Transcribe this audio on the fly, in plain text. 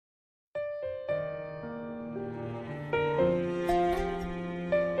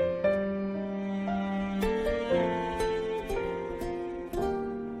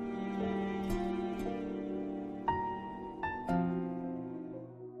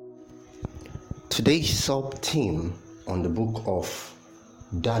Today's sub-theme on the book of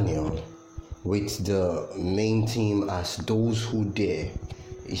Daniel, with the main theme as those who dare,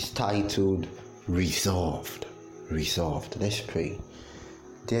 is titled Resolved. Let's pray.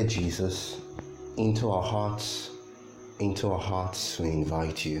 Dear Jesus, into our hearts we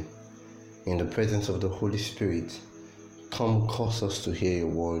invite you. In the presence of the Holy Spirit, come cause us to hear your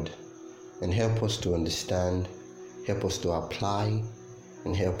word and help us to understand, help us to apply,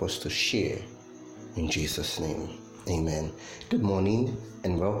 and help us to share. In Jesus' name, amen. Good morning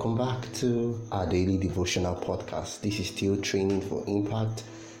and welcome back to our daily devotional podcast. This is still Training for Impact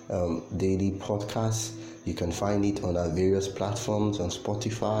daily podcast. You can find it on our various platforms, on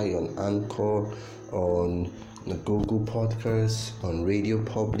Spotify, on Anchor, on the Google Podcasts, on Radio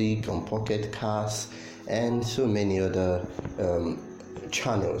Public, on Pocket Casts, and so many other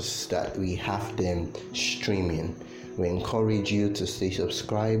channels that we have them streaming. We encourage you to stay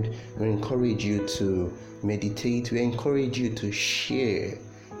subscribed. We encourage you to meditate. We encourage you to share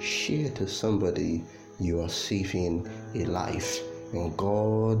to somebody you are saving a life. And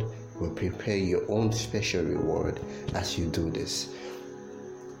God will prepare your own special reward as you do this.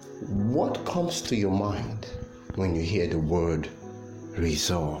 What comes to your mind when you hear the word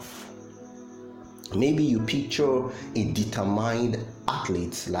resolve? Maybe you picture a determined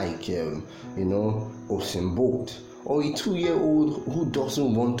athlete like, Usain Bolt, or a 2-year-old who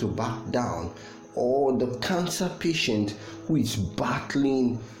doesn't want to back down, or the cancer patient who is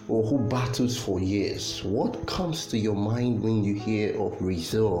battling or who battles for years. What comes to your mind when you hear of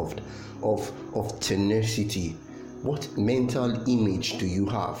resolved, of tenacity? What mental image do you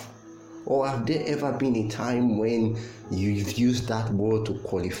have? Or have there ever been a time when you've used that word to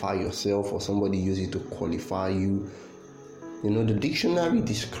qualify yourself, or somebody used it to qualify you? The dictionary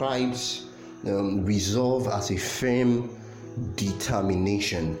describes resolve as a firm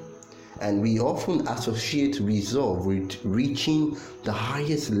determination, and we often associate resolve with reaching the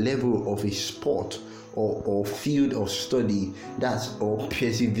highest level of a sport or field of study, or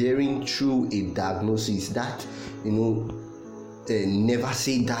persevering through a diagnosis, that never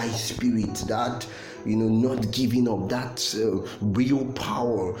say die spirit, that not giving up, that real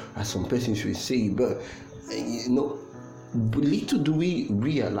power, as some persons will say. But little do we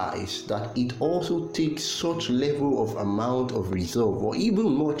realize that it also takes such level of amount of resolve, or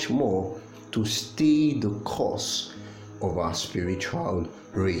even much more, to stay the course of our spiritual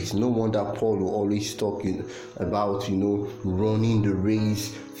race. No wonder Paul will always talk about running the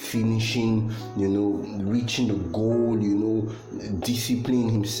race, finishing, reaching the goal, disciplining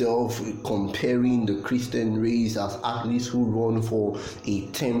himself, comparing the Christian race as athletes who run for a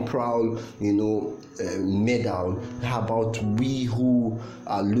temporal, medal. How about we who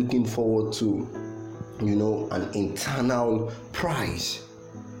are looking forward to, an internal prize?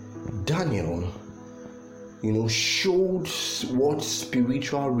 Daniel, showed what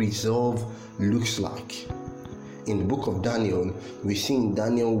spiritual resolve looks like. In the book of Daniel, we see in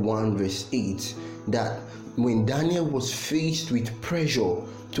Daniel 1 verse 8 that when Daniel was faced with pressure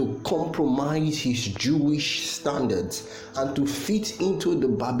to compromise his Jewish standards and to fit into the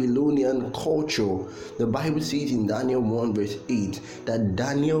Babylonian culture, the Bible says in Daniel 1 verse 8 that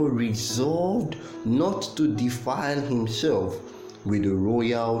Daniel resolved not to defile himself with the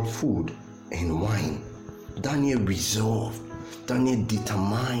royal food and wine. Daniel resolved. Daniel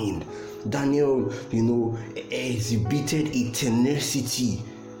determined. Daniel, exhibited a tenacity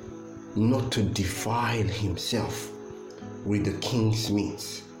not to defile himself with the king's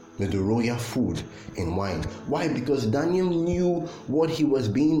meats, with the royal food and wine. Why? Because Daniel knew what he was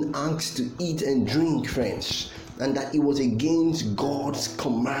being asked to eat and drink, friends, and that it was against God's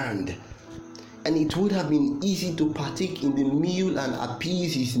command. And it would have been easy to partake in the meal and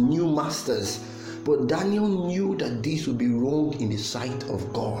appease his new masters. But Daniel knew that this would be wrong in the sight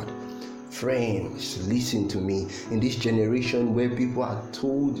of God. Friends, listen to me. In this generation where people are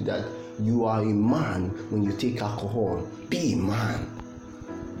told that you are a man when you take alcohol, be a man.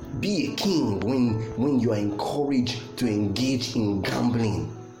 Be a king when you are encouraged to engage in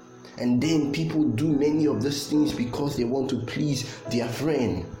gambling. And then people do many of these things because they want to please their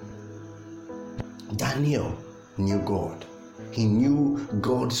friend. Daniel knew God. He knew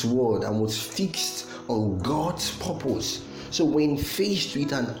God's word and was fixed on God's purpose. So when faced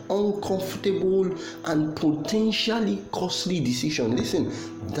with an uncomfortable and potentially costly decision, listen,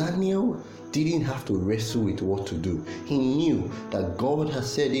 Daniel didn't have to wrestle with what to do. He knew that God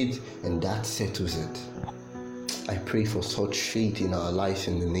has said it, and that settles it. I pray for such faith in our lives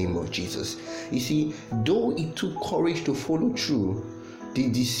in the name of Jesus. You see, though it took courage to follow through, the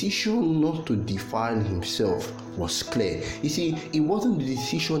decision not to defile himself was clear. You see, it wasn't the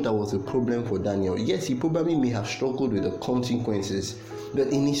decision that was a problem for Daniel. Yes, he probably may have struggled with the consequences, but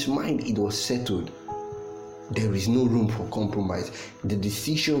in his mind it was settled. There is no room for compromise. The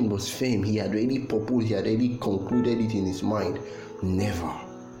decision was firm. He had already proposed, he had already concluded it in his mind. Never.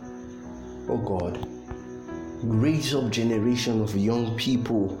 Oh God, raise up generation of young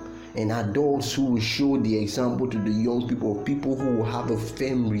people and adults who will show the example to the young people, people who will have a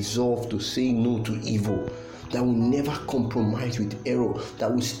firm resolve to say no to evil, that will never compromise with error,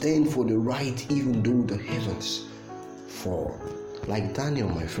 that will stand for the right even though the heavens fall. Like Daniel,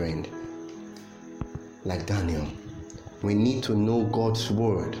 my friend, like Daniel, we need to know God's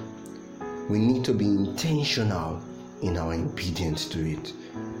word. We need to be intentional in our obedience to it.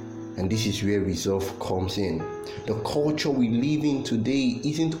 And this is where resolve comes in. The culture we live in today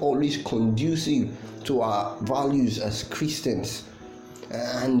isn't always conducive to our values as Christians.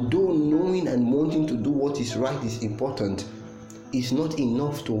 And though knowing and wanting to do what is right is important, it's not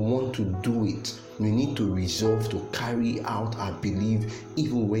enough to want to do it. We need to resolve to carry out our belief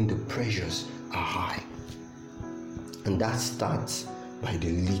even when the pressures are high. And that starts by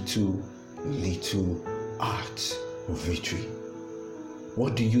the little acts of victory.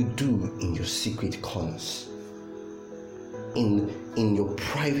 What do you do in your secret corners? In your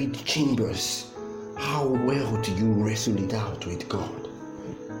private chambers? How well do you wrestle it out with God?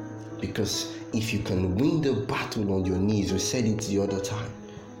 Because if you can win the battle on your knees, we said it the other time,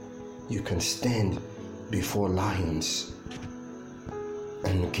 you can stand before lions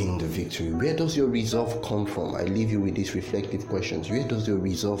and gain the victory. Where does your resolve come from? I leave you with these reflective questions. Where does your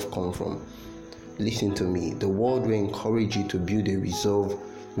resolve come from? Listen to me. The world will encourage you to build a resolve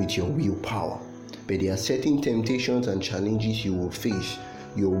with your willpower. But there are certain temptations and challenges you will face.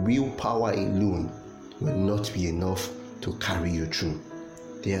 Your willpower alone will not be enough to carry you through.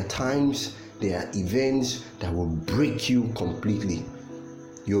 There are times, there are events that will break you completely.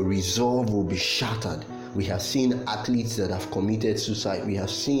 Your resolve will be shattered. We have seen athletes that have committed suicide. We have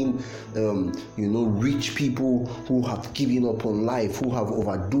seen, rich people who have given up on life, who have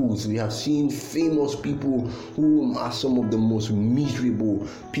overdosed. We have seen famous people who are some of the most miserable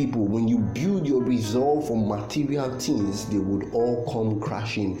people. When you build your resolve on material things, they would all come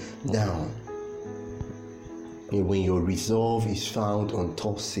crashing down. And when your resolve is found on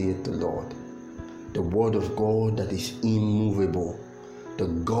thus saith the Lord, the word of God that is immovable, the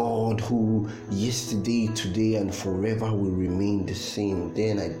God who yesterday, today, and forever will remain the same,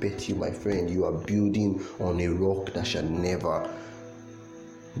 then I bet you, my friend, you are building on a rock that shall never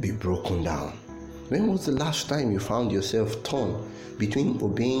be broken down. When was the last time you found yourself torn between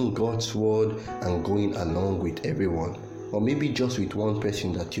obeying God's word and going along with everyone? Or maybe just with one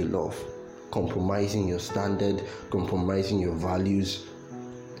person that you love, compromising your standard, compromising your values.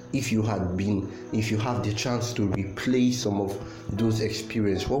 If you have the chance to replay some of those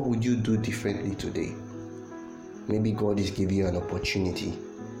experiences, what would you do differently today? Maybe God is giving you an opportunity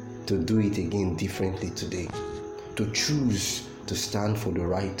to do it again differently today, to choose to stand for the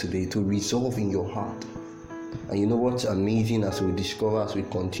right today, to resolve in your heart. And you know what's amazing as we discover, as we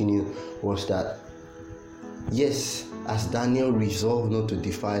continue, was that, yes, as Daniel resolved not to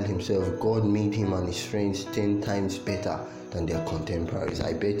defile himself, God made him and his friends 10 times better than their contemporaries.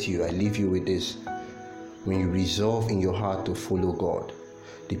 I bet you, I leave you with this. When you resolve in your heart to follow God,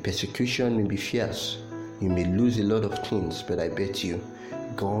 the persecution may be fierce. You may lose a lot of things, but I bet you,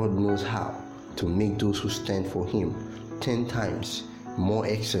 God knows how to make those who stand for him 10 times more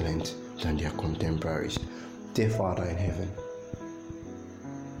excellent than their contemporaries. Dear Father in heaven,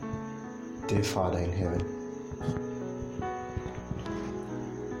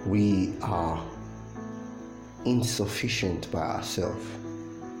 we are insufficient by ourselves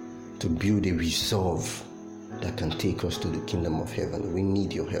to build a resolve that can take us to the kingdom of heaven. We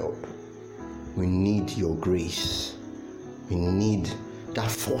need your help. We need your grace. We need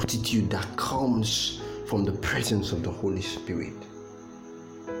that fortitude that comes from the presence of the Holy Spirit.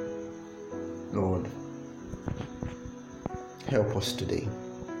 Lord, help us today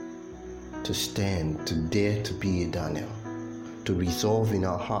to stand, to dare to be a Daniel, to resolve in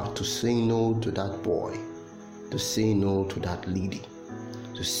our heart to say no to that boy, to say no to that lady,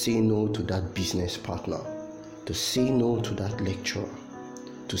 to say no to that business partner, to say no to that lecturer,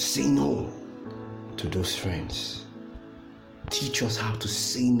 to say no to those friends. Teach us how to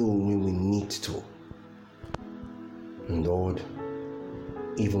say no when we need to. And Lord,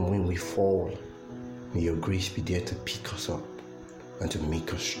 even when we fall, may your grace be there to pick us up and to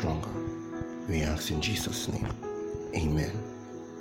make us stronger. We ask in Jesus' name. Amen.